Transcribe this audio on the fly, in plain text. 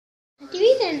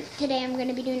then today I'm going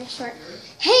to be doing a short.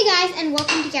 Hey guys, and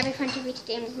welcome to Gabby Fun TV.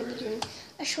 Today I'm going to be doing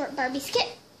a short Barbie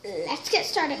skit. Let's get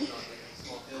started.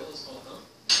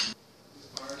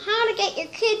 How to get your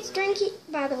kids drinking.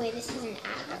 By the way, this is an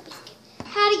ad Barbie skit.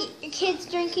 How to get your kids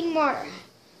drinking water.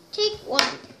 Take 1.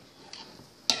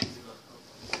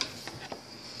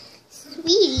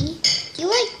 Sweetie, do you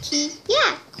like tea?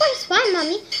 Yeah, of course. Why,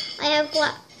 Mommy? I have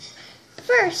what?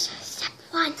 First, step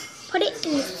 1. Put it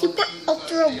in a super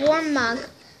ultra warm mug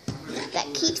that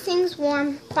keeps things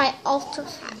warm by ultra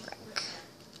fabric.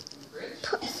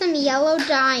 Put some yellow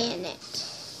dye in it.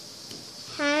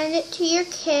 Hand it to your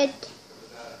kid.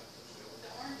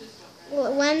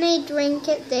 When they drink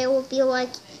it, they will be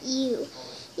like you.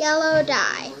 Yellow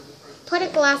dye. Put a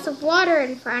glass of water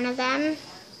in front of them.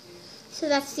 So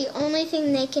that's the only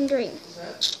thing they can drink.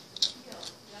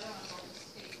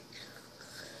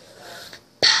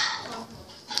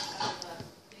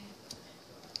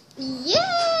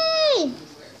 Yay!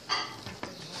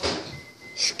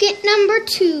 Skit number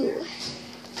 2.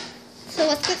 So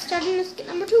let's get started with skit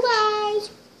number 2, guys.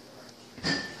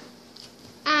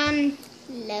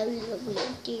 Lovely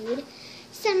dude.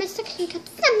 Summer suction cup,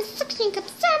 summer suction cup,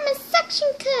 summer suction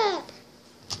cup.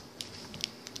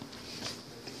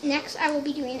 Next, I will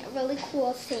be doing a really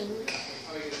cool thing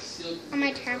on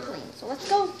my trampoline. So let's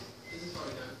go.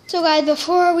 So guys,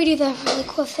 before we do the really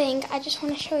cool thing, I just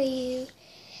want to show you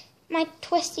my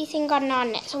twisty thing got a knot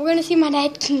in it. So we're going to see if my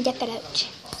dad can get that out.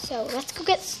 So let's go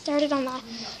get started on that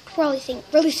trolley thing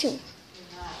really soon.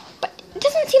 But it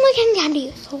doesn't seem like I can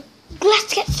do. So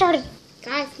let's get started.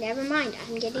 Guys, never mind.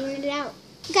 I'm getting it out.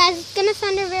 Guys, it's going to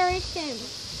thunder very soon.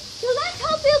 So let's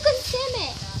hope you can sim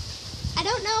it. I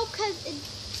don't know because it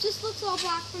just looks all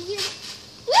black from here.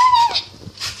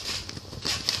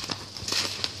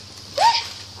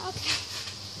 Okay.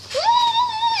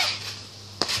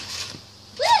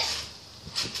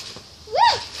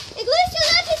 At least you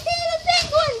got to see the thing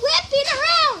going whipping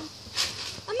around.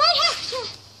 I might have to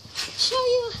show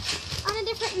you on a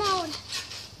different mode.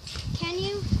 Can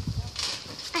you?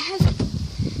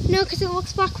 No, because it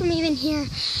looks black from even here.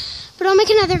 But I'll make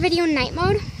another video in night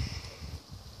mode.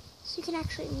 So you can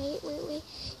actually, wait.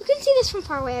 You can see this from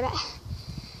far away, I bet.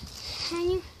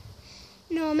 Can you?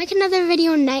 No, I'll make another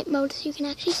video in night mode so you can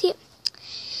actually see it.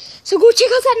 So go check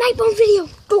out that night mode video.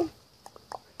 Go.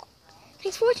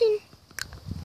 Thanks for watching.